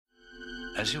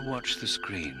As you watch the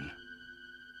screen,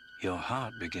 your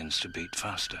heart begins to beat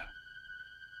faster.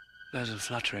 There's a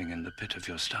fluttering in the pit of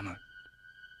your stomach.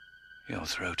 Your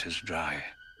throat is dry.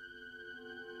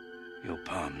 Your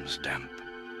palms damp.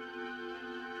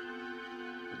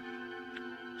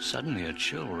 Suddenly a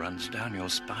chill runs down your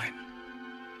spine.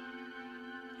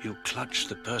 You clutch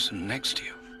the person next to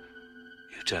you.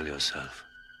 You tell yourself,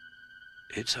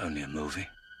 it's only a movie.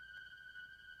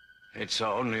 It's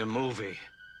only a movie.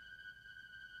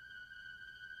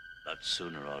 But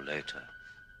sooner or later,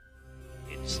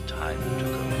 it's time to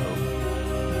go home.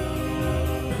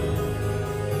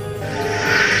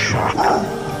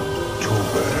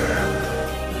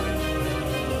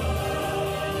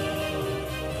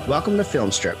 Welcome to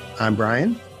Film Strip. I'm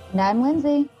Brian. And I'm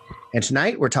Lindsay. And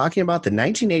tonight we're talking about the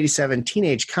 1987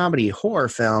 teenage comedy horror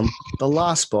film, The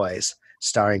Lost Boys,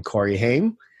 starring Corey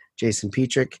Haim, Jason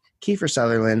Petrick, Kiefer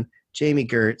Sutherland, Jamie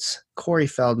Gertz, Corey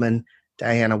Feldman,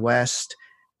 Diana West,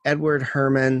 Edward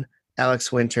Herrmann,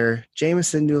 Alex Winter,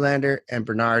 Jameson Newlander, and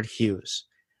Bernard Hughes.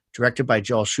 Directed by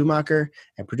Joel Schumacher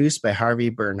and produced by Harvey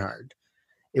Bernhard.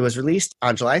 It was released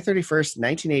on July 31st,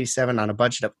 1987 on a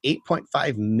budget of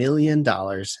 $8.5 million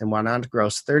and went on to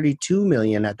gross $32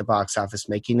 million at the box office,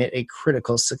 making it a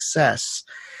critical success.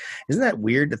 Isn't that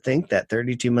weird to think that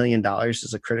 $32 million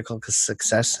is a critical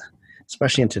success,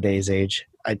 especially in today's age?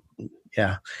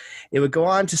 Yeah. It would go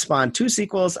on to spawn 2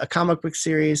 sequels, a comic book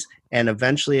series, and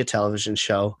eventually a television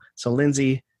show. So,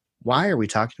 Lindsay, why are we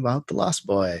talking about The Lost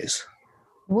Boys?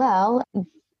 Well, it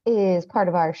is part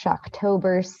of our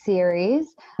Shocktober series.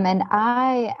 And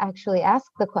I actually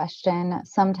asked the question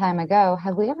some time ago,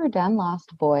 have we ever done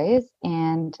Lost Boys?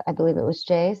 And I believe it was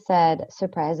Jay said,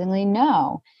 surprisingly,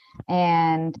 no.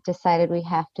 And decided we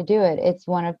have to do it. It's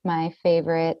one of my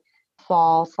favorite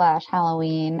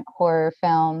fall/Halloween horror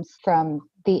films from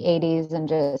the 80s and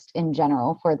just in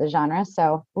general for the genre.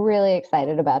 So really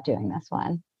excited about doing this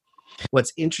one.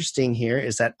 What's interesting here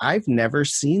is that I've never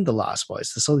seen The Lost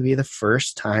Boys. This will be the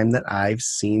first time that I've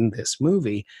seen this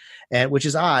movie, and which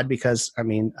is odd because, I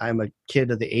mean, I'm a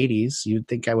kid of the 80s. You'd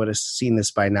think I would have seen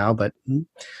this by now, but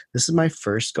this is my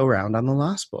first go-round on The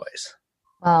Lost Boys.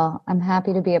 Well, I'm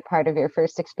happy to be a part of your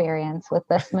first experience with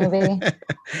this movie.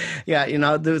 Yeah, you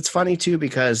know, it's funny, too,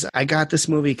 because I got this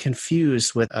movie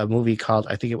confused with a movie called,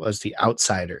 I think it was The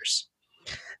Outsiders.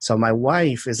 So my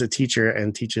wife is a teacher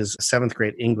and teaches 7th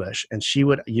grade English, and she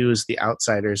would use The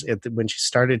Outsiders. When she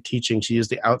started teaching, she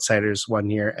used The Outsiders one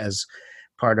year as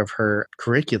part of her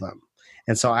curriculum.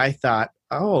 And so I thought,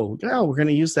 oh, no, we're going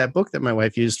to use that book that my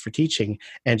wife used for teaching.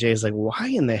 And Jay's like, why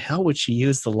in the hell would she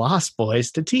use The Lost Boys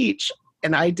to teach?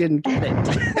 And I didn't get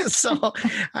it. So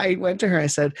I went to her. I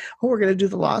said, oh, we're going to do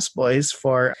The Lost Boys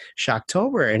for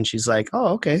Shocktober. And she's like, oh,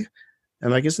 okay. I'm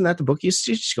like, isn't that the book you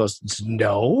teach? She goes,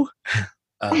 no.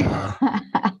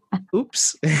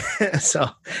 Oops. So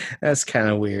that's kind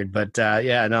of weird, but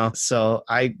yeah, no. So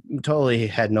I totally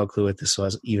had no clue what this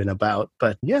was even about,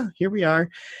 but yeah, here we are.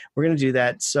 We're going to do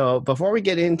that. So before we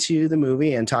get into the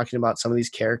movie and talking about some of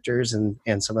these characters and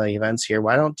some of the events here,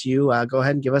 why don't you go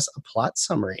ahead and give us a plot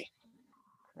summary?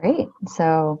 Great.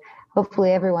 So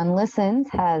hopefully everyone listens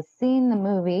has seen the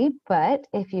movie, but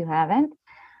if you haven't,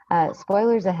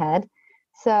 spoilers ahead.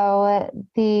 So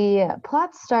the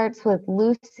plot starts with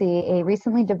Lucy, a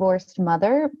recently divorced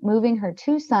mother, moving her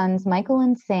 2 sons, Michael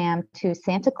and Sam, to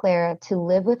Santa Clara to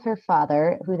live with her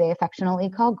father, who they affectionately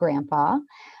call Grandpa.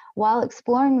 While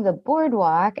exploring the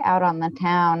boardwalk out on the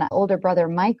town, older brother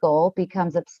Michael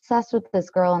becomes obsessed with this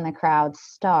girl in the crowd,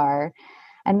 Star.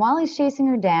 And while he's chasing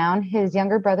her down, his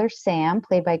younger brother Sam,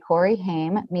 played by Corey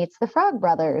Haim, meets the Frog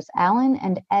Brothers, Alan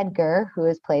and Edgar, who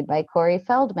is played by Corey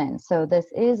Feldman. So this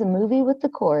is a movie with the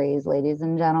Coreys, ladies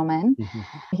and gentlemen.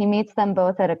 He meets them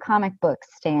both at a comic book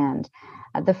stand.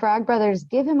 The Frog Brothers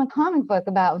give him a comic book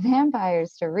about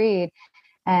vampires to read,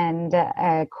 and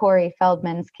Corey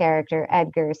Feldman's character,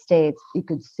 Edgar, states, "You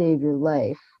could save your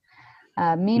life."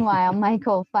 Meanwhile,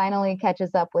 Michael finally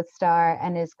catches up with Star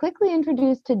and is quickly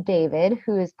introduced to David,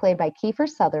 who is played by Kiefer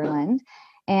Sutherland,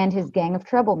 and his gang of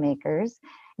troublemakers.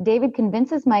 David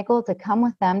convinces Michael to come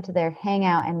with them to their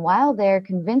hangout, and while there,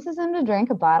 convinces him to drink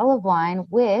a bottle of wine,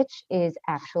 which is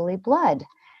actually blood.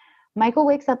 Michael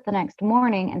wakes up the next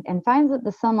morning and finds that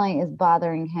the sunlight is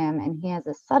bothering him, and he has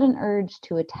a sudden urge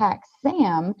to attack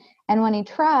Sam, and when he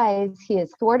tries, he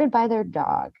is thwarted by their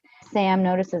dog. Sam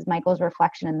notices Michael's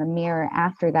reflection in the mirror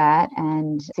after that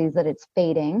and sees that it's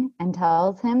fading and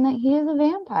tells him that he is a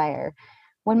vampire.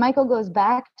 When Michael goes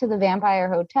back to the vampire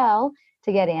hotel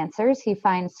to get answers, he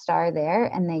finds Star there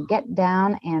and they get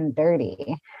down and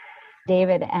dirty.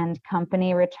 David and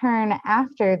company return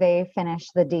after they finish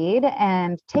the deed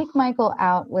and take Michael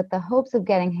out with the hopes of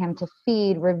getting him to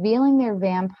feed, revealing their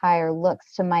vampire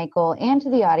looks to Michael and to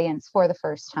the audience for the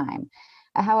first time.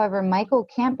 However, Michael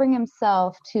can't bring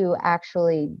himself to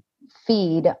actually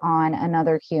feed on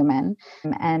another human,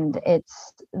 and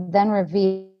it's then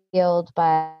revealed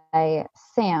by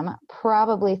Sam,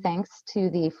 probably thanks to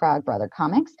the Frog Brother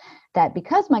comics, that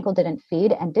because Michael didn't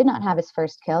feed and did not have his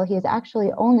first kill, he is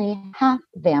actually only half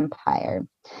vampire.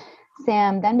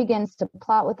 Sam then begins to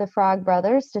plot with the Frog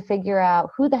Brothers to figure out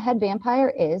who the head vampire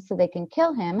is so they can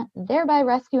kill him, thereby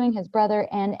rescuing his brother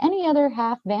and any other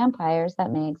half vampires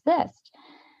that may exist.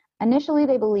 Initially,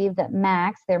 they believe that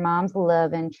Max, their mom's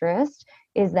love interest,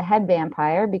 is the head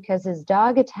vampire because his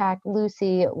dog attacked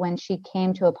Lucy when she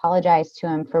came to apologize to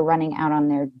him for running out on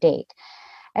their date.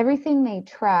 Everything they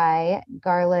try,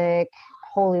 garlic,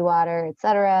 holy water,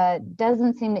 etc.,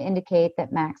 doesn't seem to indicate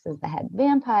that Max is the head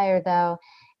vampire, though,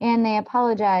 and they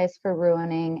apologize for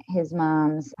ruining his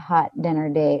mom's hot dinner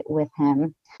date with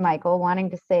him. Michael, wanting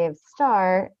to save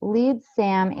Star, leads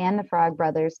Sam and the Frog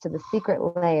Brothers to the secret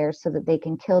lair so that they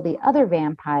can kill the other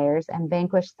vampires and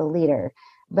vanquish the leader.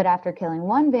 But after killing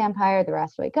one vampire, the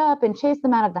rest wake up and chase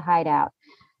them out of the hideout.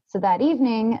 So that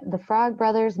evening, the Frog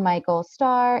Brothers, Michael,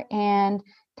 Star, and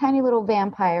tiny little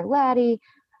vampire Laddie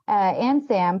and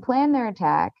Sam plan their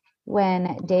attack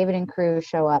when David and crew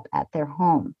show up at their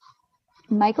home.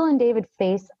 Michael and David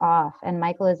face off, and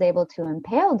Michael is able to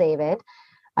impale David.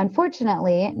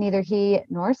 Unfortunately, neither he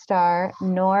nor Star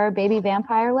nor baby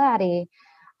vampire Laddie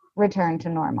return to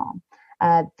normal.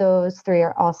 Those three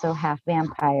are also half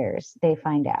vampires, they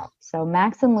find out. So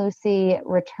Max and Lucy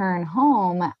return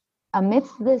home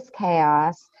amidst this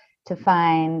chaos to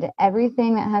find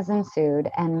everything that has ensued,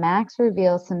 and Max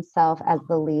reveals himself as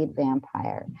the lead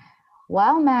vampire.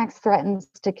 While Max threatens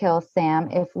to kill Sam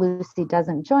if Lucy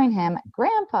doesn't join him,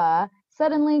 Grandpa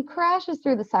suddenly crashes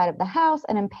through the side of the house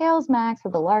and impales Max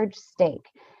with a large stake.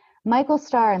 Michael,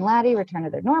 Star, and Laddie return to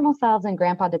their normal selves, and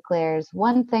Grandpa declares,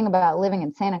 "One thing about living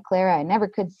in Santa Clara I never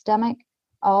could stomach,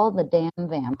 all the damn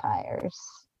vampires."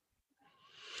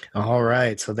 All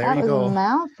right, so there you go. That was a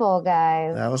mouthful,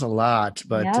 guys. That was a lot,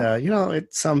 but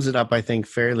it sums it up, I think,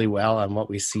 fairly well on what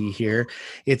we see here.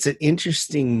 It's an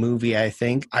interesting movie, I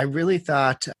think. I really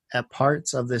thought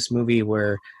parts of this movie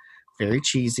were very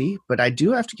cheesy, but I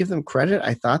do have to give them credit.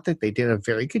 I thought that they did a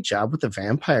very good job with the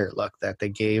vampire look that they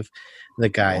gave the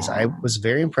guys. I was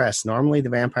very impressed. Normally, the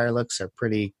vampire looks are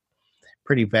pretty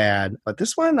bad, but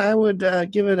this one I would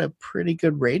give it a pretty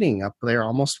good rating, up there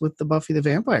almost with the Buffy the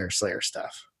Vampire Slayer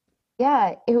stuff.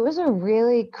 Yeah, it was a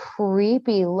really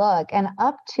creepy look. And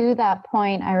up to that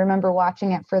point, I remember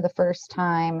watching it for the first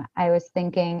time. I was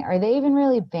thinking, are they even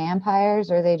really vampires?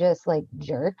 Or are they just like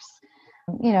jerks?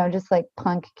 Just like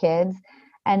punk kids.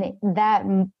 And that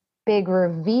big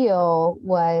reveal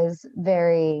was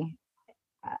very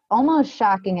almost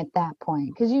shocking at that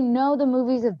point. Because the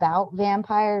movie's about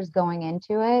vampires going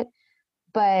into it.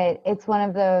 But it's one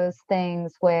of those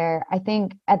things where I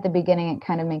think at the beginning it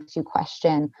kind of makes you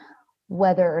question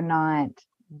whether or not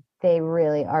they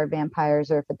really are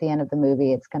vampires, or if at the end of the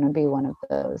movie it's going to be one of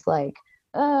those like,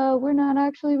 oh, we're not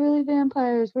actually really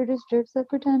vampires, we're just jerks that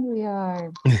pretend we are.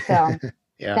 So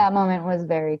yeah. That moment was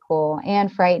very cool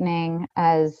and frightening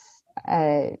as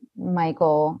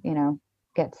Michael,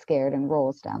 gets scared and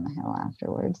rolls down the hill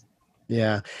afterwards.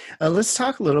 Yeah. Let's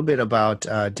talk a little bit about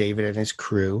David and his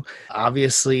crew.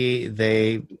 Obviously,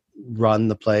 they run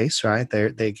the place, right?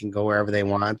 They can go wherever they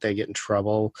want. They get in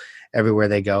trouble everywhere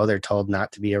they go. They're told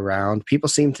not to be around. People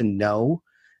seem to know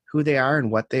who they are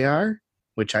and what they are,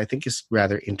 which I think is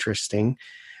rather interesting.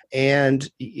 And,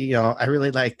 I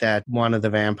really like that one of the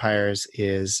vampires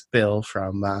is Bill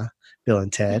from Bill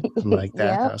and Ted. I like that.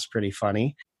 Yep. That was pretty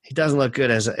funny. He doesn't look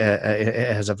good as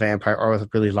a vampire or with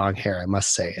really long hair, I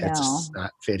must say. No. It just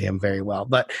not fit him very well.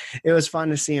 But it was fun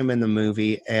to see him in the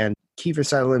movie. And Kiefer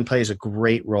Sutherland plays a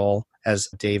great role as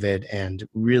David. And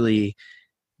really,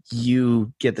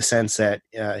 you get the sense that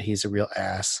he's a real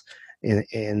ass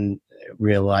in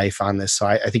real life on this. So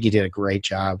I think he did a great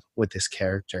job with this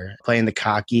character, playing the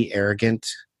cocky, arrogant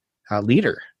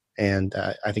leader. And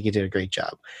I think he did a great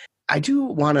job. I do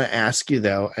want to ask you,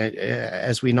 though,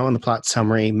 as we know in the plot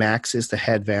summary, Max is the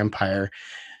head vampire.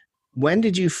 When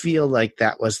did you feel like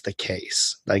that was the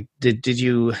case? Like, did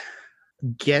you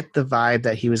get the vibe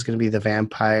that he was going to be the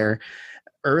vampire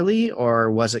early,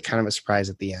 or was it kind of a surprise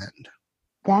at the end?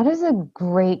 That is a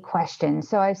great question.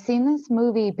 So I've seen this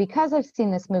movie, because I've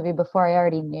seen this movie before, I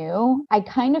already knew. I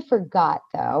kind of forgot,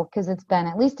 though, because it's been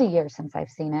at least a year since I've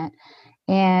seen it.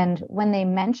 And when they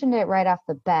mentioned it right off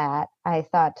the bat, I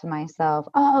thought to myself,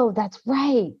 oh, that's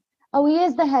right. Oh, he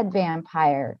is the head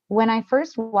vampire. When I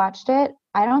first watched it,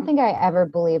 I don't think I ever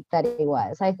believed that he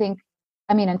was.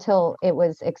 Until it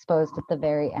was exposed at the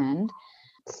very end.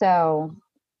 So,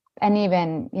 and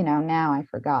even, now I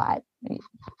forgot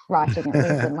watching it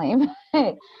recently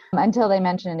until they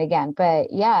mention it again. But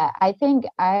yeah, I think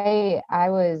I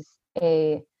was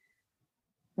a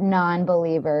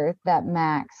non-believer that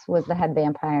Max was the head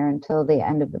vampire until the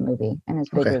end of the movie and his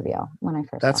big reveal when I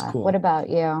first saw it. Cool. What about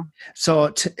you?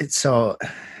 So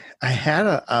I had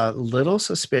a little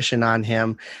suspicion on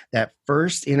him that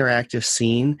first interactive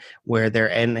scene where they're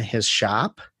in his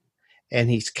shop and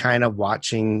he's kind of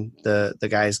watching the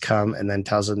guys come and then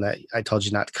tells them that I told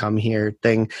you not to come here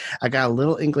thing. I got a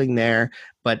little inkling there,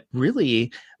 but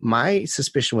really my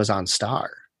suspicion was on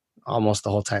Star almost the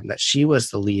whole time, that she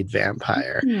was the lead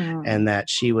vampire and that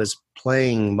she was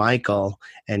playing Michael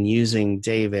and using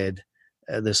David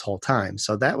this whole time.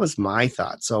 So that was my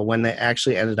thought. So when they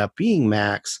actually ended up being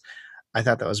Max, I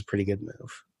thought that was a pretty good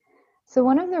move. So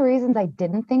one of the reasons I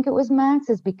didn't think it was Max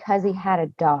is because he had a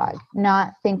dog,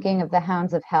 not thinking of the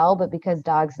Hounds of Hell, but because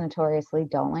dogs notoriously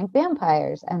don't like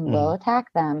vampires and will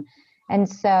attack them. And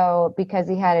so because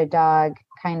he had a dog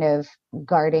kind of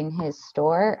guarding his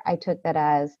store, I took that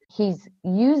as he's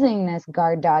using this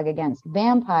guard dog against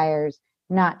vampires,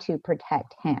 not to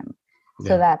protect him. Yeah.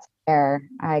 So that's where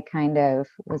I kind of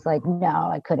was like, no,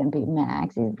 I couldn't be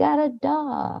Max. He's got a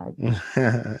dog.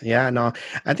 Yeah, no,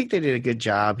 I think they did a good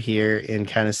job here in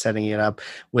kind of setting it up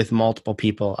with multiple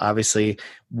people. Obviously,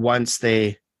 once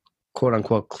they quote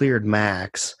unquote cleared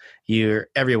Max,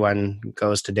 everyone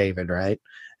goes to David, right?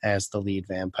 As the lead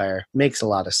vampire. Makes a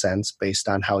lot of sense based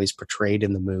on how he's portrayed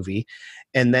in the movie.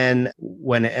 And then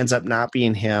when it ends up not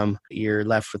being him, you're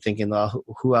left with thinking, well,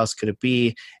 who else could it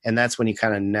be? And that's when you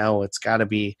kind of know it's got to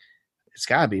be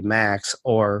Max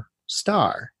or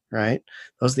Star, right?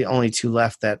 Those are the only two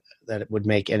left that it would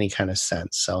make any kind of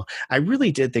sense. So I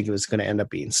really did think it was going to end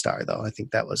up being Star, though. I think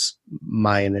that was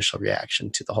my initial reaction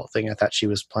to the whole thing. I thought she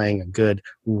was playing a good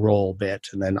role bit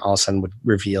and then all of a sudden would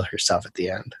reveal herself at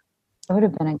the end. It would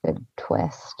have been a good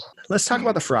twist. Let's talk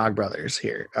about the Frog Brothers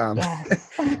here. Yes.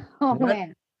 Oh,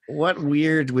 man. What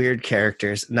weird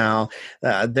characters. Now,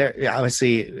 there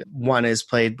obviously one is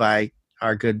played by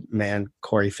our good man,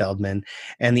 Corey Feldman,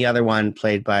 and the other one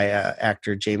played by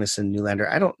actor Jameson Newlander.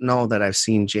 I don't know that I've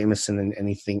seen Jameson in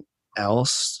anything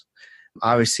else.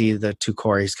 Obviously, the two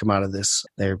Coreys come out of this.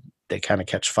 They kind of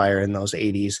catch fire in those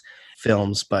 80s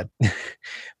films, but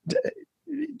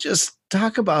just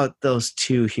talk about those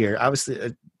two here.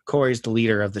 Obviously, Corey's the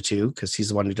leader of the two because he's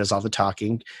the one who does all the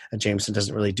talking. Jameson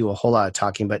doesn't really do a whole lot of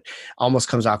talking, but almost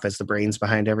comes off as the brains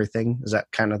behind everything. Is that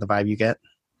kind of the vibe you get?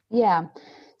 Yeah.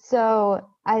 So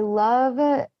I love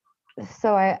it.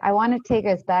 So I want to take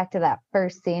us back to that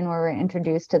first scene where we're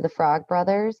introduced to the Frog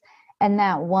Brothers and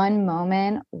that one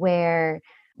moment where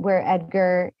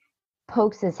Edgar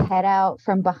pokes his head out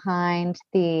from behind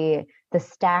the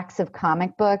stacks of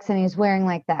comic books and he's wearing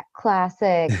like that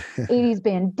classic 80s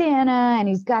bandana and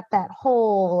he's got that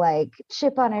whole like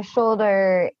chip on his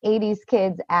shoulder 80s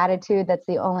kids attitude. That's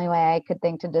the only way I could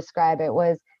think to describe it.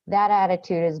 Was that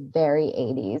attitude is very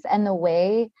 80s, and the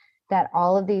way that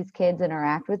all of these kids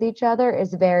interact with each other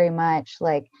is very much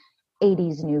like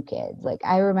 80s new kids. Like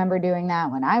I remember doing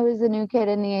that when I was a new kid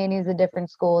in the 80s at different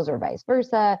schools or vice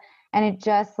versa. And it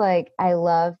just like, I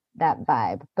love that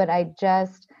vibe, but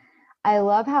I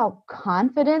love how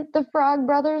confident the Frog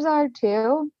Brothers are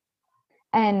too.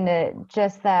 And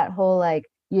just that whole like,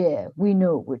 yeah, we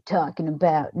know what we're talking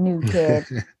about, new kid.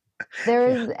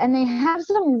 And they have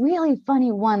some really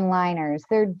funny one-liners.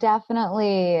 They're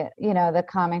definitely, the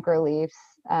comic reliefs.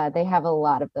 They have a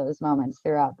lot of those moments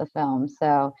throughout the film.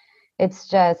 So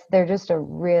they're just a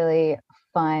really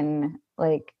fun,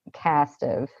 like cast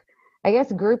of, I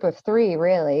guess, group of three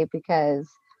really, because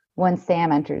once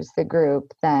Sam enters the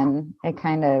group, then it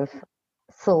kind of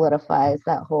solidifies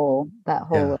that whole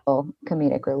little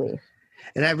comedic relief.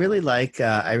 And I really like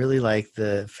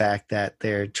the fact that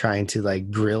they're trying to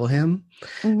like grill him,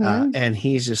 and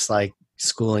he's just like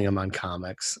schooling him on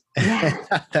comics. Yeah.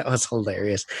 That was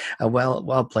hilarious.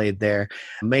 Well played there.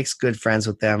 Makes good friends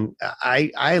with them.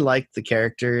 I liked the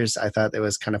characters. I thought it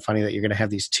was kind of funny that you're going to have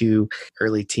these two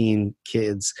early teen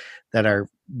kids that are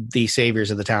the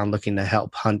saviors of the town looking to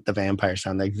help hunt the vampires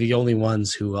down. Like the only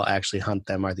ones who will actually hunt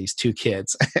them are these two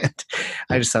kids.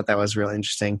 I just thought that was real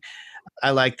interesting.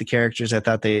 I like the characters. I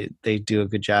thought they do a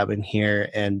good job in here.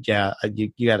 And yeah,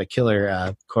 you got a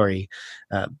killer Corey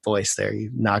voice there.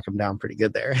 You knock him down pretty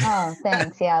good there. Oh,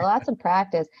 thanks. Yeah, lots of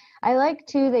practice. I like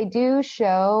too, they do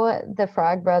show the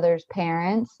Frog Brothers'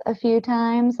 parents a few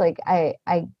times. Like I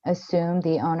assume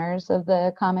the owners of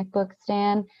the comic book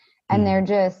stand, and they're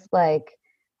just like,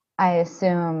 I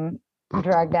assume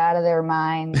drugged out of their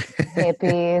minds,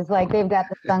 hippies. Like they've got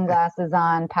the sunglasses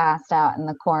on, passed out in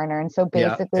the corner. And so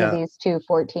basically these two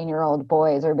 14-year-old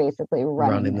boys are basically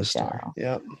running the show. Store.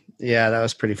 Yep. Yeah, that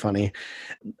was pretty funny.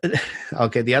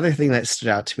 Okay, the other thing that stood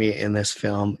out to me in this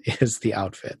film is the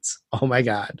outfits. Oh my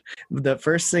God. The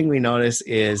first thing we notice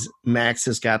is Max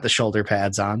has got the shoulder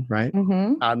pads on, right?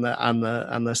 Mm-hmm.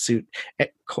 On the suit.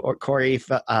 Corey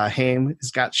Haim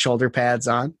has got shoulder pads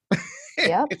on.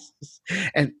 Yep.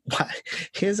 And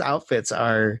his outfits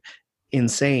are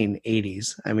insane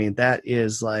 80s. I mean, that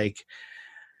is like...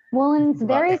 Well, and it's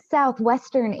very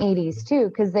Southwestern 80s too,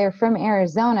 because they're from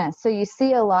Arizona. So you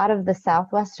see a lot of the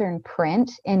Southwestern print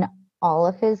in all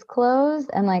of his clothes,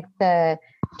 and like the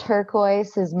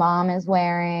turquoise his mom is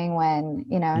wearing when,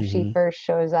 she first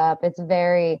shows up.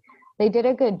 They did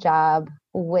a good job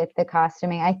with the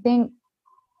costuming. I think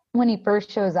when he first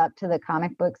shows up to the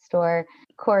comic book store,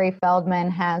 Corey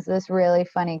Feldman has this really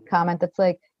funny comment that's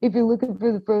like, if you're looking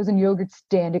for the frozen yogurt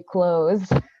stand, it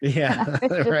closed. Yeah,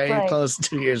 right. Like, closed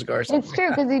 2 years ago or something. It's true,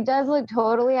 because he does look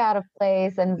totally out of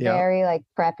place and very like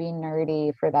preppy,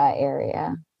 nerdy for that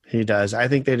area. He does. I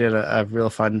think they did a real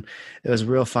fun. It was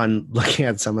real fun looking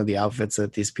at some of the outfits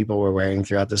that these people were wearing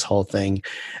throughout this whole thing.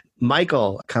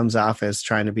 Michael comes off as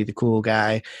trying to be the cool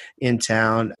guy in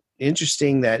town.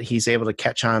 Interesting that he's able to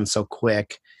catch on so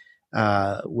quick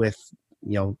with,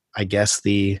 I guess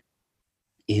the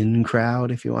in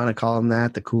crowd, if you want to call them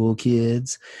that, the cool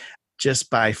kids, just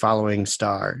by following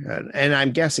Star. And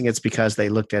I'm guessing it's because they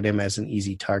looked at him as an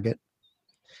easy target.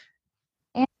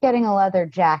 And getting a leather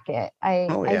jacket. I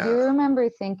do remember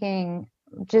thinking,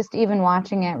 just even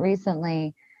watching it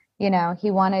recently, he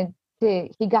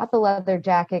got the leather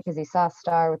jacket because he saw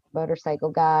Star with the motorcycle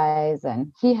guys,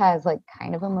 and he has like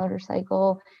kind of a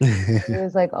motorcycle. He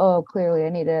was like, oh, clearly I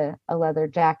need a leather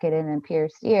jacket and a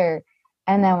pierced ear.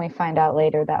 And then we find out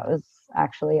later that was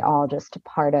actually all just a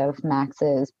part of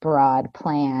Max's broad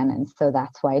plan. And so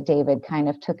that's why David kind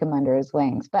of took him under his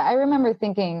wings. But I remember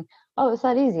thinking, oh, it's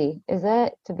that easy, is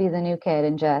it? To be the new kid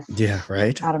and just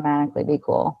automatically be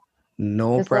cool.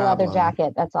 No just problem. Just a leather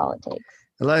jacket, that's all it takes.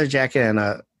 A leather jacket and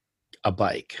a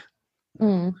bike.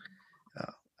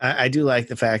 I do like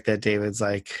the fact that David's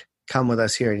like, come with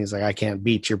us here, and he's like, I can't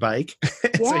beat your bike.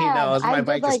 So he knows my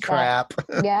bike is crap.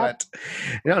 But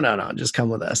no, just come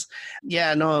with us.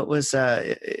 Yeah, no, it was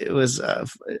a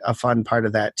fun part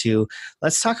of that too.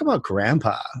 Let's talk about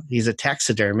Grandpa. He's a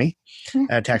taxidermist,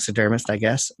 I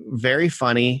guess. Very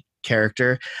funny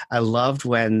character. I loved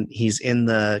when he's in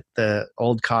the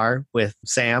old car with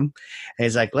Sam, and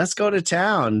he's like, let's go to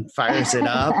town, fires it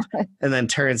up, and then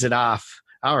turns it off.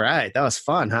 All right, that was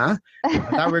fun, huh? I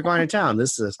thought we were going to town.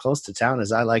 This is as close to town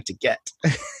as I like to get.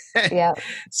 Yeah.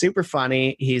 Super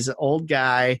funny. He's an old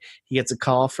guy. He gets a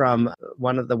call from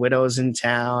one of the widows in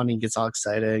town. He gets all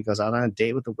excited. He goes out on a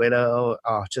date with the widow.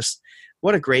 Oh, just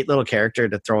what a great little character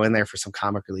to throw in there for some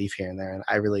comic relief here and there. And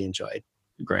I really enjoyed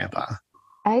Grandpa.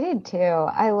 I did too.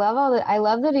 I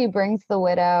love that he brings the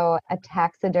widow a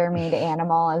taxidermied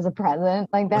animal as a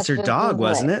present. Like that's her dog,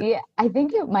 wasn't it? Yeah, I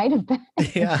think it might have been.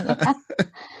 Yeah.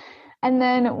 And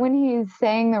then when he's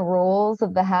saying the rules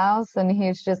of the house, and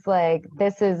he's just like,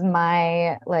 "This is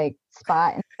my like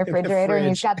spot in the refrigerator," and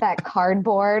he's got that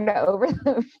cardboard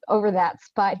over that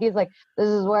spot. He's like, "This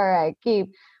is where I keep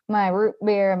my root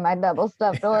beer and my double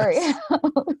stuffed Oreos."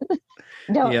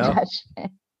 Don't touch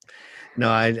it. No,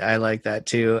 I like that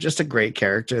too. Just a great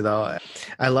character, though.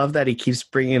 I love that he keeps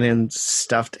bringing in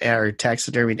stuffed or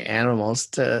taxidermied animals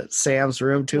to Sam's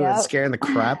room, too, and scaring the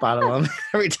crap out of him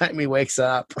every time he wakes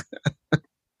up. That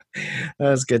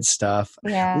was good stuff.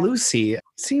 Yeah. Lucy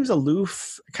seems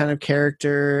aloof kind of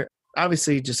character.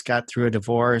 Obviously, just got through a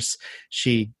divorce.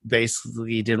 She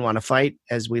basically didn't want to fight,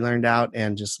 as we learned out,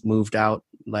 and just moved out,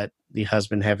 let the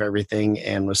husband have everything,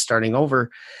 and was starting over,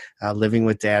 living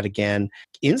with Dad again.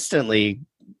 Instantly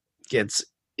gets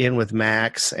in with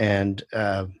Max, and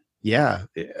a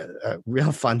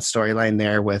real fun storyline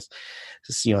there with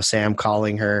Sam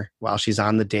calling her while she's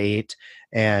on the date,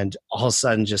 and all of a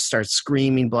sudden just starts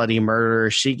screaming bloody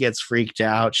murder. She gets freaked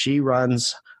out. She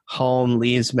runs home,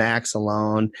 leaves Max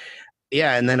alone.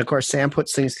 Yeah, and then of course Sam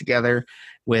puts things together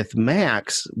with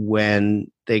Max when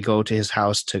they go to his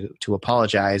house to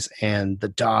apologize, and the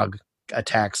dog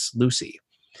attacks Lucy.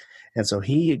 And so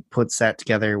he puts that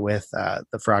together with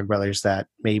the Frog Brothers that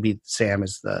maybe Sam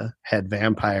is the head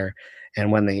vampire.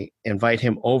 And when they invite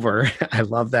him over, I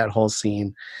love that whole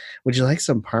scene. Would you like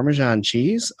some Parmesan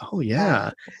cheese? Oh,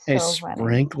 yeah. And So funny.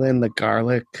 sprinkling the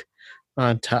garlic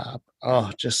on top.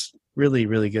 Oh, just really,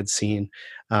 really good scene.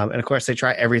 And of course, they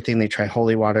try everything. They try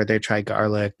holy water. They try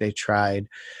garlic. They tried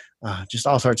just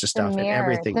all sorts of stuff and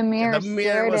everything. The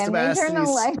mirror was the best. They turned the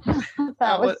light off.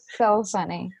 That was so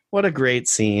funny. What a great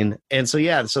scene. And so,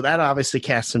 yeah, so that obviously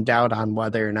casts some doubt on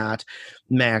whether or not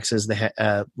Max is the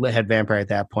head vampire at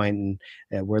that point,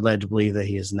 and we're led to believe that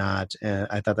he is not.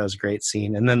 I thought that was a great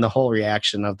scene. And then the whole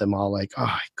reaction of them all like, oh,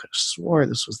 I could have swore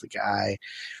this was the guy.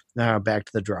 Now back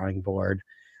to the drawing board.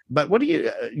 But what do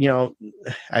you,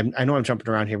 I know I'm jumping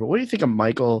around here, but what do you think of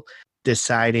Michael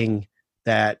deciding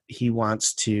that he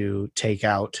wants to take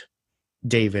out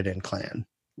David and clan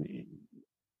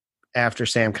after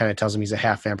Sam kind of tells him he's a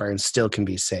half vampire and still can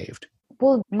be saved?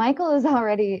 Well, Michael is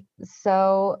already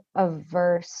so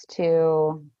averse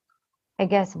to, I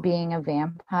guess, being a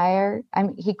vampire. I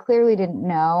mean, he clearly didn't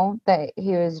know that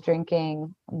he was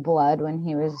drinking blood when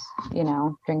he was,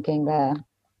 drinking the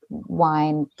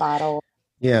wine bottle.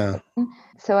 Yeah.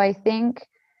 So I think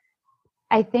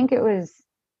it was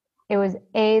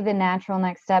the natural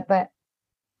next step, but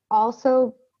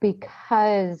also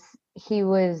because he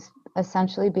was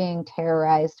essentially being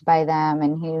terrorized by them,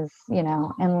 and he's,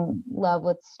 in love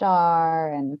with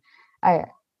Star, and I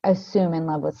assume in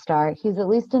love with Star. He's at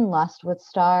least in lust with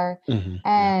Star. Mm-hmm.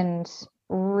 And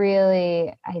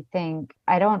really,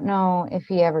 I don't know if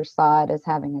he ever saw it as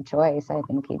having a choice. I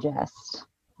think he just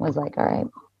was like, all right,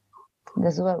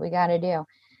 this is what we got to do.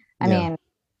 I mean,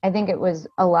 I think it was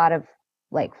a lot of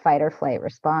like fight or flight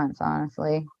response,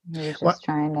 honestly. He was just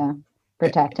trying to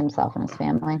protect himself and his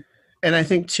family. And I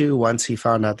think, too, once he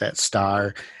found out that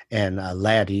Star and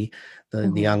Laddie,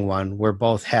 the young one, were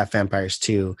both half vampires,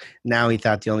 too, now he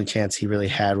thought the only chance he really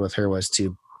had with her was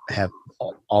to have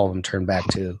all of them turn back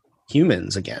to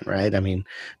humans again, right? I mean,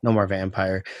 no more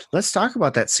vampire. Let's talk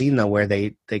about that scene, though, where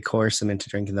they coerce him into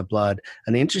drinking the blood.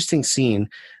 An interesting scene.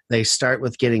 They start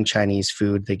with getting Chinese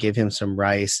food. They give him some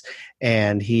rice,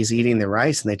 and he's eating the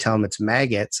rice, and they tell him it's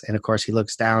maggots. And, of course, he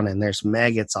looks down, and there's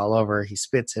maggots all over. He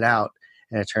spits it out,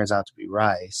 and it turns out to be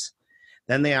rice.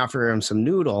 Then they offer him some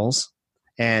noodles,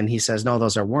 and he says, no,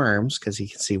 those are worms, because he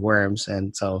can see worms.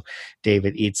 And so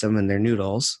David eats them, and they're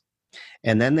noodles.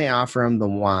 And then they offer him the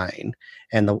wine.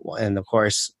 And of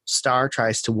course, Star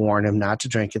tries to warn him not to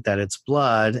drink it, that it's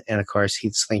blood. And of course,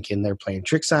 he's thinking they're playing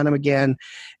tricks on him again.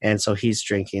 And so he's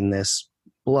drinking this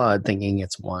blood thinking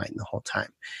it's wine the whole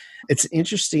time. It's an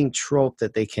interesting trope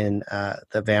that they can,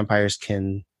 the vampires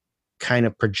can kind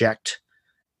of project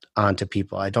onto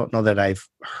people. I don't know that I've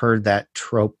heard that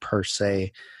trope per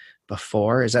se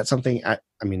before. Is that something, I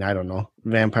don't know.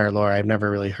 Vampire lore, I've never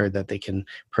really heard that they can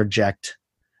project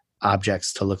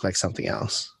objects to look like something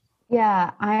else.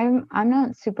 Yeah, I'm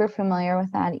not super familiar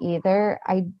with that either.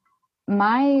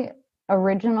 My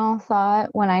original thought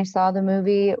when I saw the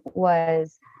movie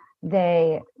was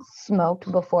they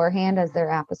smoked beforehand as their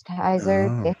appetizer.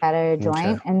 Oh, they had a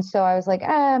joint. okay. And so I was like,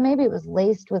 maybe it was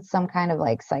laced with some kind of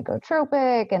like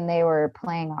psychotropic, and they were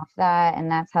playing off that, and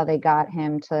that's how they got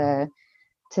him to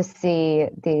see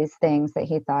these things that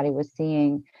he thought he was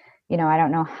seeing. I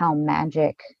don't know how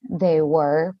magic they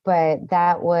were, but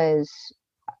that was,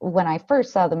 when I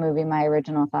first saw the movie, my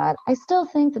original thought. I still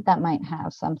think that might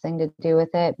have something to do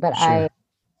with it, but Sure.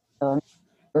 I'm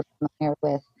familiar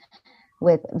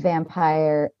with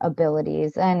vampire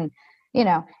abilities. And,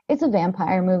 it's a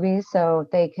vampire movie, so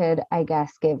they could, I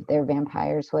guess, give their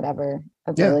vampires whatever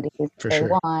abilities they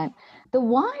want. The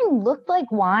wine looked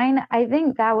like wine.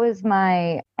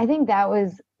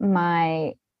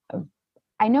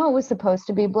 I know it was supposed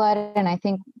to be blood, and I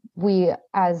think we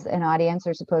as an audience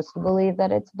are supposed to believe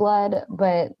that it's blood,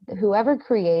 but whoever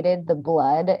created the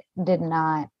blood did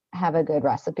not have a good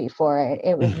recipe for it.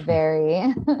 It was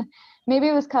very, maybe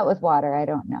it was cut with water, I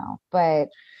don't know, but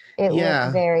it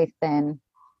looked very thin.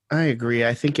 I agree.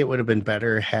 I think it would have been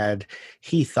better had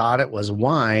he thought it was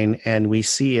wine and we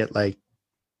see it like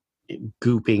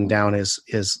gooping down his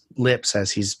lips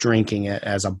as he's drinking it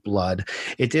as a blood.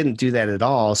 It didn't do that at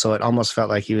all, so it almost felt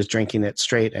like he was drinking it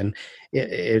straight. And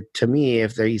it to me,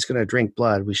 if he's going to drink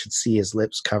blood, we should see his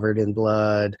lips covered in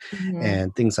blood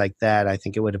and things like that. I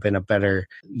think it would have been a better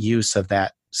use of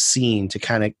that scene to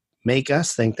kind of make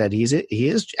us think that he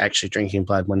is actually drinking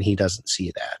blood when he doesn't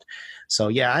see that. So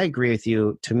yeah, I agree with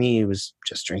you. To me, he was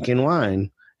just drinking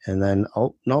wine, and then,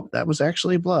 oh nope, that was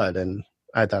actually blood. And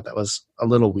I thought that was a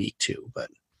little weak too, but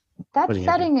That What do you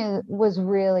setting was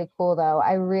really cool, though.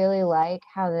 I really like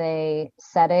how they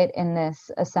set it in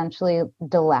this essentially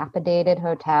dilapidated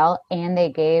hotel, and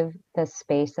they gave the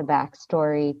space a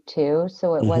backstory too.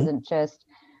 So it Mm-hmm. wasn't just,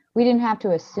 we didn't have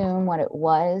to assume what it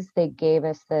was. They gave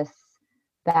us this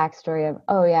backstory of,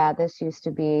 oh yeah, this used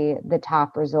to be the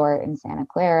top resort in Santa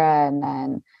Clara, and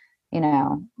then,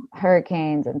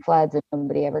 hurricanes and floods, and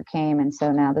nobody ever came, and so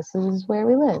now this is where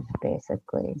we live,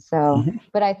 basically. So, Mm-hmm.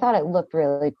 but I thought it looked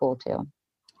really cool too.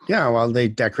 Yeah, well, they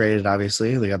decorated,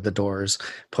 obviously. They got the Doors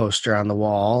poster on the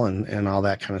wall and all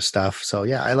that kind of stuff. So,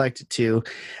 yeah, I liked it too.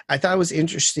 I thought it was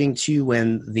interesting too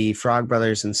when the Frog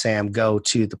Brothers and Sam go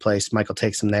to the place. Michael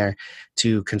takes them there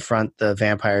to confront the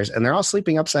vampires, and they're all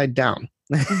sleeping upside down.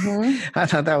 Mm-hmm. I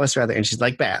thought that was rather interesting,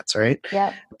 like bats, right?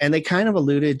 Yep. And they kind of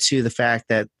alluded to the fact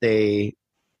that they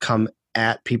come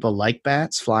at people like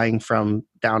bats flying from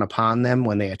down upon them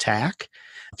when they attack.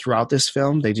 Throughout this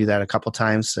film, they do that a couple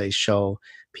times. They show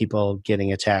people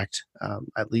getting attacked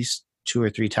at least 2 or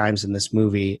 3 times in this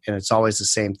movie, and it's always the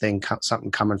same thing,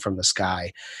 something coming from the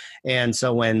sky. And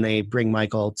so when they bring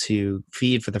Michael to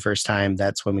feed for the first time,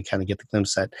 that's when we kind of get the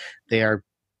glimpse that they are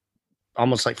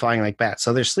almost like flying like bats.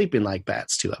 So they're sleeping like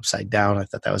bats too, upside down. I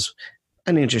thought that was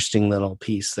an interesting little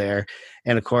piece there.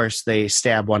 And of course, they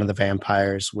stab one of the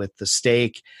vampires with the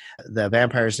stake. The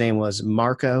vampire's name was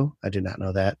Marco. I did not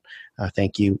know that.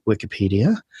 Thank you,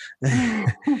 Wikipedia.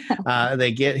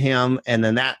 They get him, and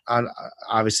then that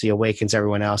obviously awakens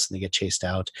everyone else, and they get chased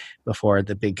out before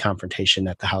the big confrontation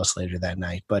at the house later that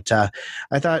night. But I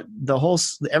thought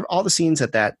all the scenes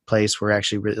at that place were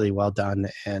actually really well done.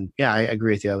 And yeah, I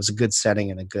agree with you. It was a good setting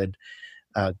and a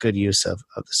good use of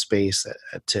the space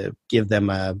to give them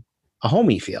a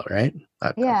homey feel, right?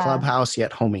 A clubhouse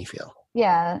yet homey feel.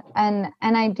 Yeah, and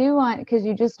I do want, because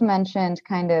you just mentioned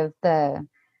kind of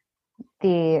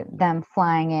them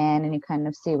flying in, and you kind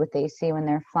of see what they see when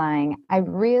they're flying.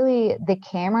 The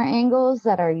camera angles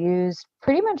that are used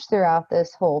pretty much throughout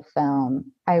this whole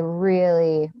film, I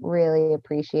really, really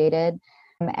appreciated.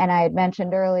 And I had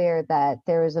mentioned earlier that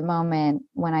there was a moment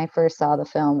when I first saw the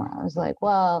film where I was like,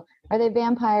 well, are they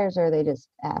vampires or are they just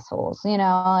assholes?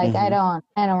 Mm-hmm.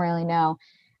 I don't really know.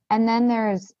 And then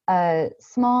there's a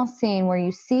small scene where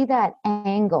you see that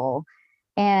angle,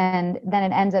 and then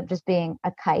it ends up just being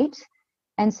a kite.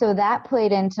 And so that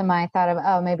played into my thought of,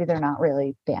 oh, maybe they're not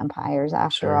really vampires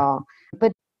after all.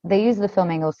 But they use the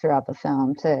film angles throughout the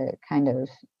film to kind of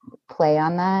play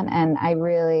on that. And I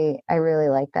really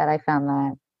like that. I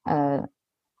found that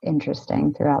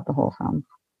interesting throughout the whole film.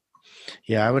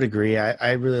 Yeah, I would agree.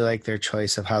 I really like their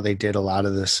choice of how they did a lot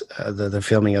of this, the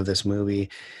filming of this movie.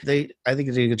 I think they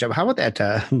did a good job. How about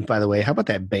that, by the way, how about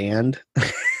that band?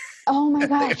 Oh my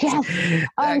gosh, yes.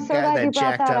 I'm so glad you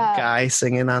brought that up. Guy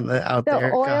singing out there.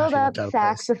 The oiled up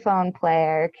saxophone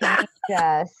player. Can you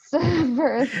just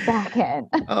for a second?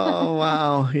 Oh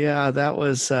wow. Yeah, that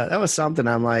was something.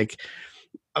 I'm like,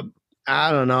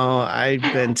 I don't know. I've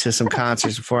been to some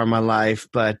concerts before in my life,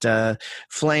 but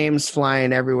flames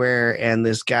flying everywhere, and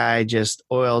this guy just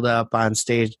oiled up on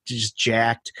stage, just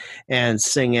jacked and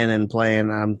singing and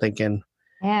playing. I'm thinking,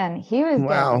 man, he was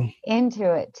getting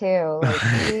into it too.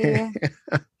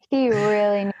 Like he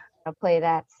really knew how to play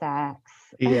that sax.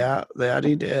 Yeah, that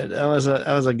he did. That was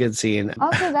a good scene.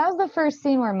 Also, that was the first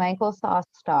scene where Michael saw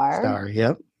Star.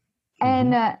 Yep.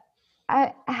 And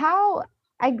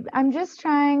I'm just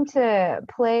trying to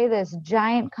play this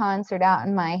giant concert out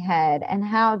in my head, and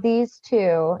how these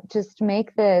two just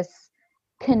make this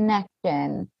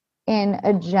connection in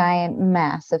a giant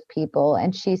mass of people,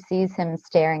 and she sees him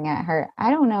staring at her. I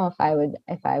don't know if I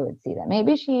would see that.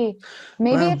 Maybe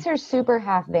it's her super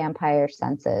half vampire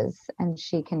senses, and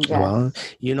she can just.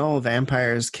 Well,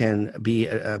 vampires can be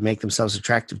make themselves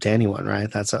attractive to anyone, right?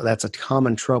 That's a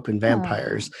common trope in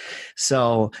vampires. Oh.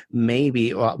 So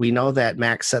maybe we know that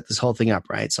Max set this whole thing up,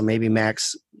 right? So maybe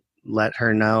Max let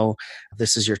her know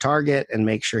this is your target and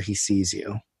make sure he sees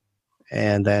you.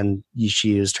 And then she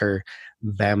used her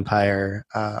vampire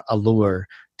allure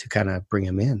to kind of bring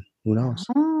him in. Who knows?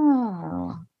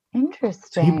 Oh,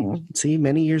 interesting. See,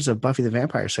 many years of Buffy the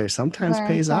Vampire Slayer sometimes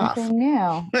pays off. Something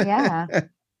new, yeah.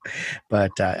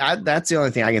 But that's the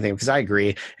only thing I can think of, because I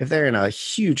agree. If they're in a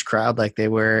huge crowd like they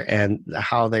were, and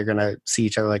how they're going to see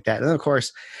each other like that. And then, of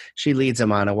course, she leads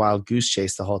him on a wild goose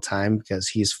chase the whole time because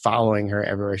he's following her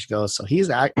everywhere she goes. So he's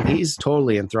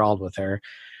totally enthralled with her.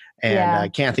 And I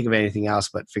can't think of anything else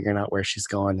but figuring out where she's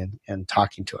going and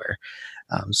talking to her.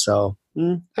 I'd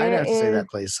have to say that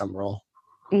plays some role.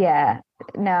 Yeah,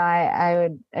 no, I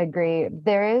would agree.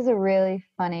 There is a really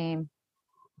funny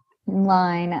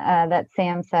line that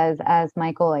Sam says as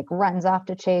Michael runs off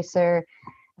to chase her.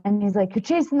 And he's like, "You're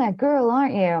chasing that girl,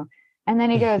 aren't you?" And then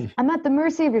he goes, "I'm at the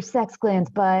mercy of your sex glands,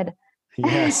 bud."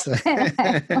 Yes.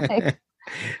 Like,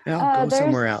 I'll go there's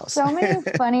somewhere else. so many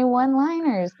funny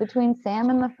one-liners between Sam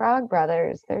and the Frog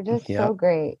Brothers. They're just Yep. so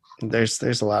great.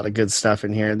 There's a lot of good stuff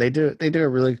in here. They do a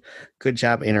really good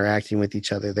job interacting with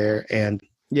each other there. And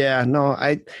yeah, no,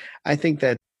 I think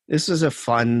that this was a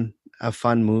fun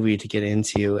movie to get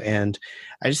into, and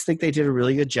I just think they did a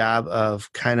really good job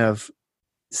of kind of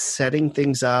setting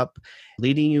things up,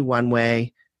 leading you one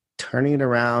way, turning it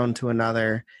around to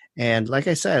another. And like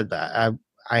I said,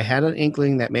 I had an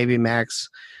inkling that maybe Max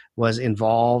was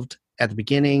involved at the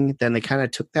beginning. Then they kind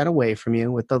of took that away from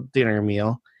you with the dinner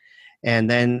meal. And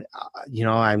then,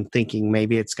 I'm thinking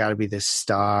maybe it's got to be this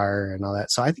star and all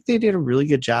that. So I think they did a really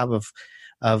good job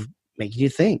of making you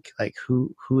think, like,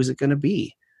 who is it going to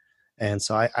be? And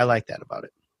so I like that about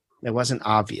it. It wasn't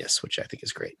obvious, which I think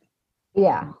is great.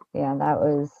 Yeah, that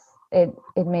was it.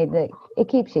 It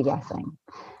keeps you guessing.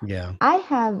 Yeah. I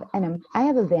have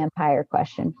a vampire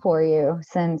question for you,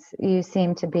 since you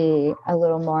seem to be a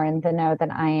little more in the know than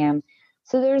I am.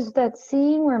 So there's that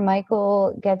scene where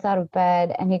Michael gets out of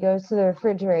bed and he goes to the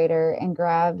refrigerator and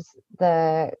grabs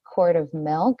the quart of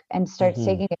milk and starts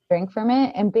taking a drink from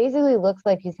it, and basically looks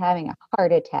like he's having a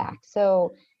heart attack.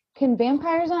 So can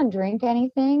vampires not drink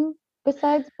anything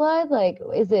besides blood? Like,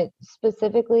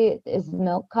 is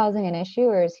milk causing an issue,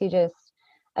 or is he just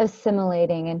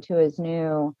assimilating into his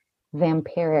new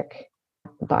vampiric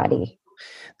body?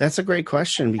 That's a great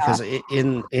question, because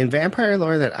in vampire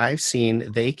lore that I've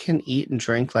seen, they can eat and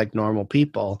drink like normal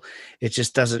people. It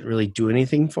just doesn't really do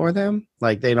anything for them.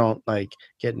 Like, they don't like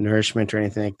get nourishment or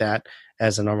anything like that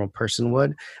as a normal person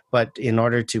would. But in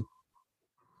order to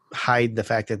hide the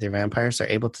fact that they're vampires, they're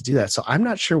able to do that. So I'm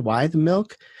not sure why the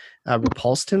milk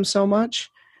repulsed him so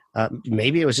much.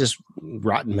 Maybe it was just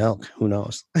rotten milk. Who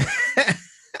knows?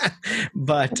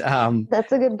 But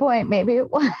that's a good point. Maybe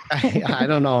it was. I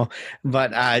don't know.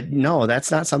 But no,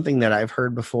 that's not something that I've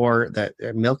heard before. That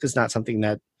milk is not something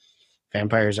that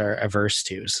vampires are averse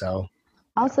to. So,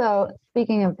 also,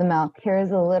 speaking of the milk,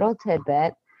 here's a little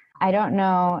tidbit. I don't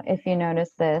know if you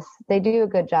noticed this. They do a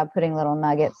good job putting little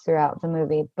nuggets throughout the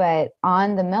movie, but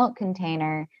on the milk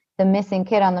container, the missing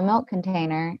kid on the milk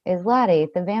container is Laddie,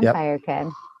 the vampire kid.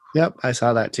 Yep, I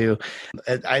saw that too.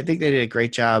 I think they did a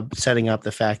great job setting up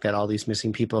the fact that all these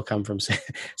missing people come from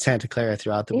Santa Clara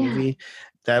throughout the movie.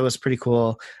 That was pretty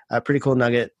cool. A pretty cool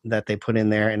nugget that they put in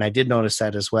there. And I did notice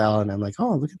that as well. And I'm like,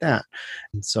 oh, look at that.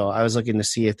 And so I was looking to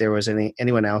see if there was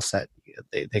anyone else that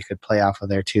they could play off of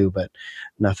there too, but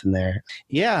nothing there.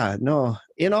 Yeah, no.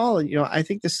 In all, I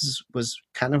think this was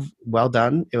kind of well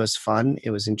done. It was fun.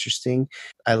 It was interesting.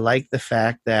 I like the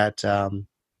fact that,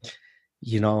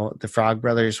 the Frog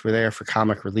Brothers were there for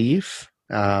comic relief,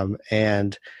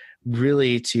 and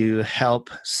really to help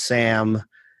Sam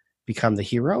become the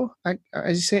hero,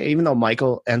 as you say, even though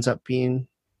Michael ends up being,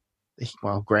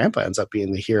 Grandpa ends up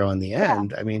being the hero in the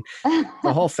end. I mean,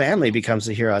 the whole family becomes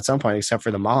the hero at some point, except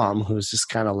for the mom, who's just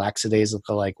kind of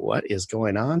lackadaisical, like, what is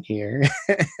going on here?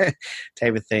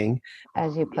 type of thing.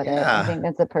 As you put it, I think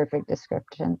that's a perfect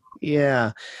description.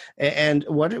 Yeah. And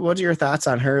what are your thoughts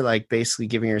on her, like, basically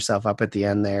giving herself up at the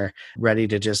end there, ready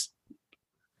to just,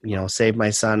 save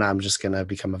my son, I'm just going to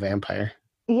become a vampire?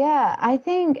 Yeah, I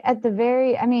think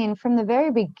from the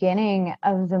very beginning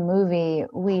of the movie,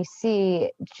 we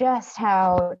see just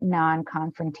how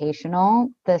non-confrontational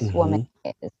this woman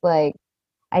is. Like,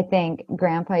 I think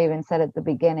Grandpa even said at the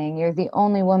beginning, "You're the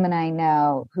only woman I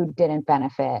know who didn't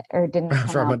benefit or didn't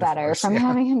come out better from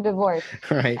having a divorce."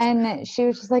 Right. And she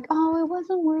was just like, "Oh, it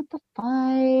wasn't worth the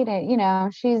fight."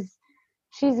 And,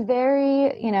 she's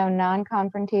very,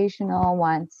 non-confrontational,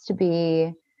 wants to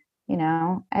be,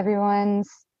 everyone's,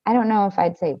 I don't know if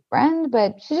I'd say friend,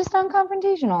 but she's just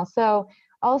non-confrontational. So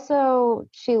also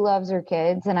she loves her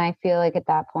kids. And I feel like at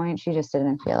that point, she just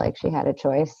didn't feel like she had a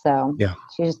choice. So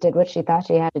she just did what she thought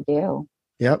she had to do.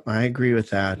 Yep, I agree with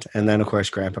that. And then, of course,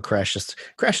 Grandpa crashes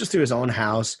through his own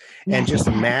house and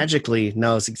just magically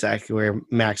knows exactly where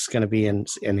Max is going to be and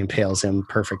impales him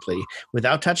perfectly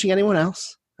without touching anyone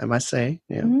else. I must say,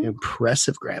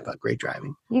 impressive Grandpa. Great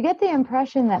driving. You get the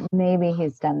impression that maybe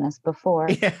he's done this before.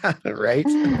 Yeah, right.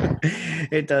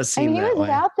 It does seem that way. And he was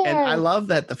out there, and I love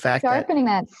that the fact sharpening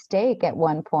that steak at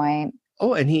one point.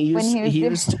 Oh, and he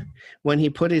used when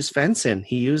he put his fence in,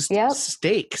 he used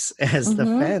stakes as the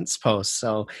fence posts.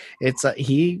 So it's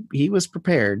he was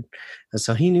prepared, and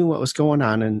so he knew what was going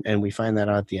on, and we find that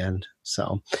out at the end.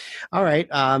 So, all right.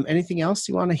 Anything else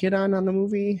you want to hit on the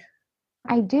movie?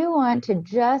 I do want to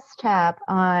just tap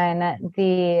on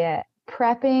the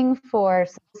prepping for,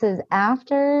 so this is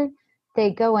after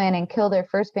they go in and kill their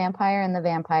first vampire in the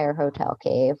vampire hotel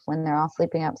cave when they're all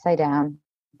sleeping upside down.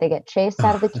 They get chased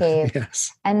out of the cave.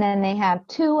 Yes. And then they have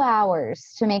 2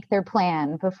 hours to make their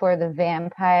plan before the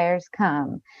vampires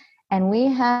come. And we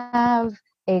have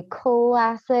a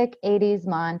classic 80s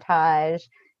montage,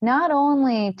 not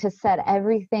only to set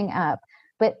everything up,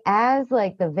 but as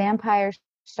like the vampires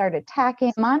start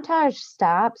attacking, montage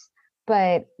stops,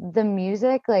 but the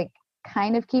music like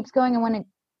kind of keeps going. And when it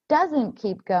doesn't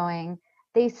keep going,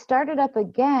 they start it up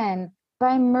again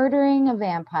by murdering a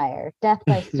vampire. Death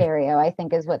by stereo, I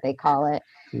think is what they call it.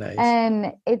 Nice.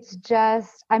 And it's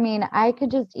just, I mean, I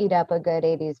could just eat up a good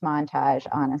 80s montage,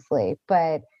 honestly,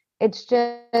 but it's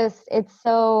just, it's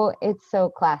so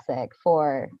classic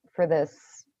for this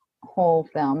whole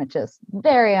film. It's just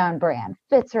very on brand,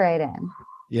 fits right in.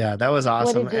 Yeah, that was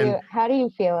awesome. How do you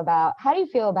feel about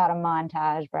a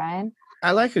montage, Brian?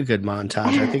 I like a good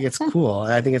montage. I think it's cool.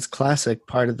 I think it's classic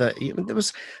part of there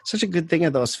was such a good thing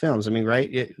of those films. I mean,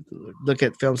 right? Look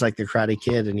at films like The Karate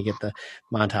Kid and you get the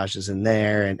montages in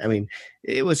there. And I mean,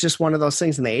 it was just one of those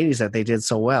things in the 80s that they did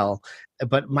so well.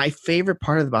 But my favorite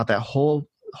part about that whole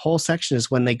section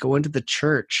is when they go into the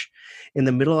church in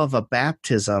the middle of a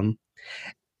baptism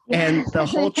and the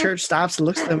whole church stops and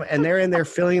looks at them, and they're in there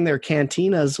filling their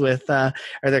cantinas with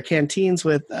their canteens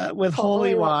with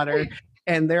holy water.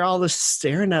 And they're all just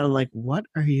staring at him like, what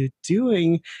are you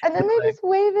doing? And then they just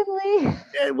wave and leave.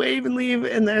 Yeah, wave and leave.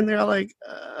 And then they're all like,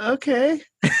 okay.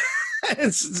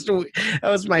 That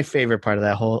was my favorite part of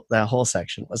that whole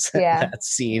section was that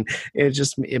scene.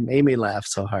 It made me laugh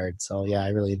so hard. So yeah, I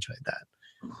really enjoyed that.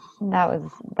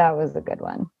 That was a good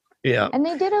one. Yeah. And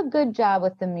they did a good job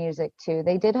with the music too.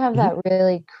 They did have that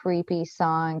really creepy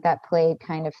song that played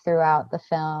kind of throughout the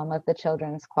film of the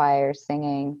children's choir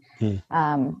singing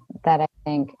that I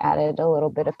think added a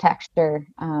little bit of texture.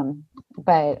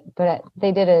 But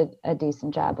they did a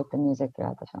decent job with the music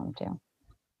throughout the film too.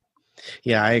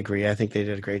 Yeah, I agree. I think they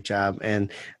did a great job.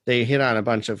 And they hit on a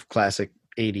bunch of classic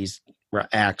 80s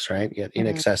acts, right? You got In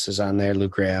Excess is on there, Lou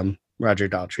Gramm, Roger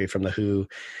Daltrey from The Who,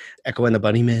 Echo and the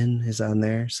Bunnymen is on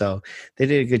there. So they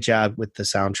did a good job with the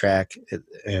soundtrack,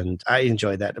 and I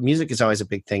enjoyed that. The music is always a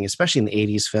big thing, especially in the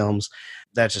 80s films.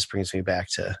 That just brings me back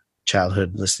to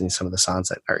childhood, listening to some of the songs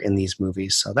that are in these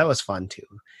movies. So that was fun too.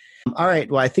 All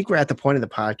right. Well, I think we're at the point of the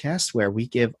podcast where we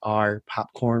give our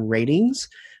popcorn ratings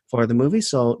for the movie.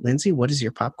 So Lindsay, what is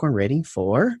your popcorn rating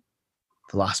for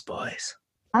The Lost Boys?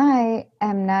 I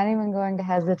am not even going to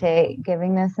hesitate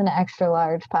giving this an extra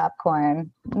large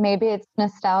popcorn. Maybe it's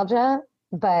nostalgia,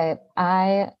 but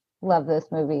I love this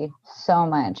movie so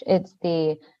much. It's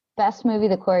the best movie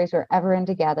the Coreys were ever in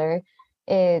together.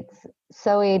 It's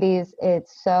so 80s.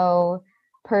 It's so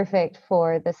perfect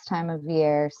for this time of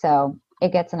year. So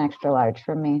it gets an extra large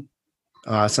from me.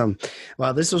 Awesome.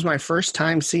 Well, this was my first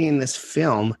time seeing this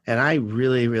film, and I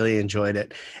really, really enjoyed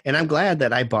it. And I'm glad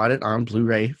that I bought it on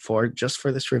Blu-ray just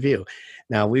for this review.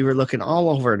 Now, we were looking all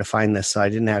over to find this, so I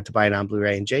didn't have to buy it on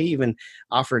Blu-ray. And Jay even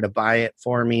offered to buy it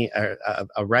for me,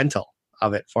 a rental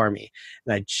of it for me.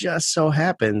 And I just so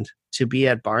happened to be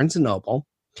at Barnes & Noble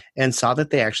and saw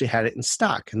that they actually had it in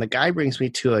stock. And the guy brings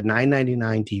me to a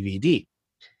 $9.99 DVD.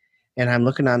 And I'm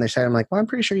looking on their site. I'm like, well, I'm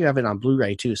pretty sure you have it on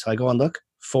Blu-ray too. So I go and look.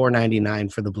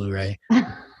 $4.99 for the Blu-ray.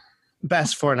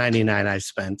 Best $4.99 I've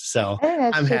spent. So I think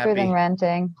that's I'm cheaper happy. than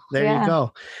renting. There you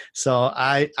go. So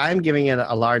I'm giving it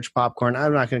a large popcorn.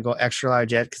 I'm not going to go extra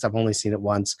large yet because I've only seen it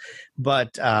once.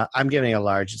 But I'm giving it a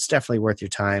large. It's definitely worth your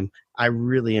time. I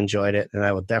really enjoyed it, and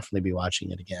I will definitely be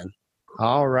watching it again.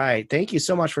 All right. Thank you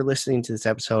so much for listening to this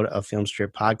episode of Film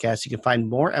Strip Podcast. You can find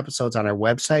more episodes on our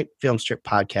website,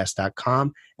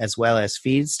 filmstrippodcast.com, as well as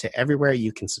feeds to everywhere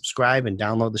you can subscribe and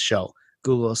download the show.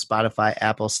 Google, Spotify,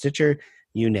 Apple, Stitcher,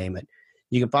 you name it.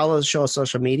 You can follow the show on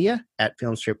social media at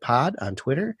Filmstrip Pod on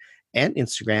Twitter and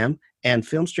Instagram, and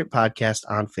Filmstrip Podcast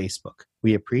on Facebook.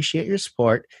 We appreciate your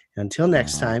support. And until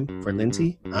next time, for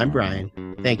Lindsay, I'm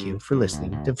Brian. Thank you for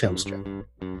listening to Filmstrip.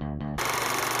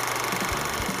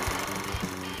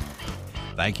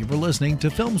 Thank you for listening to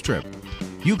Filmstrip.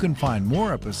 You can find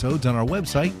more episodes on our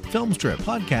website,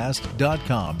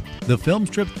 filmstrippodcast.com. The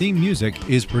Filmstrip theme music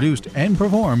is produced and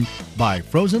performed by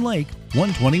Frozen Lake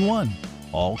 121.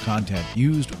 All content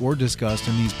used or discussed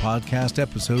in these podcast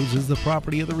episodes is the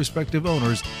property of the respective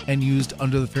owners and used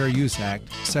under the Fair Use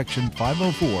Act, Section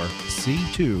 504,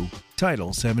 C2,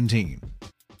 Title 17.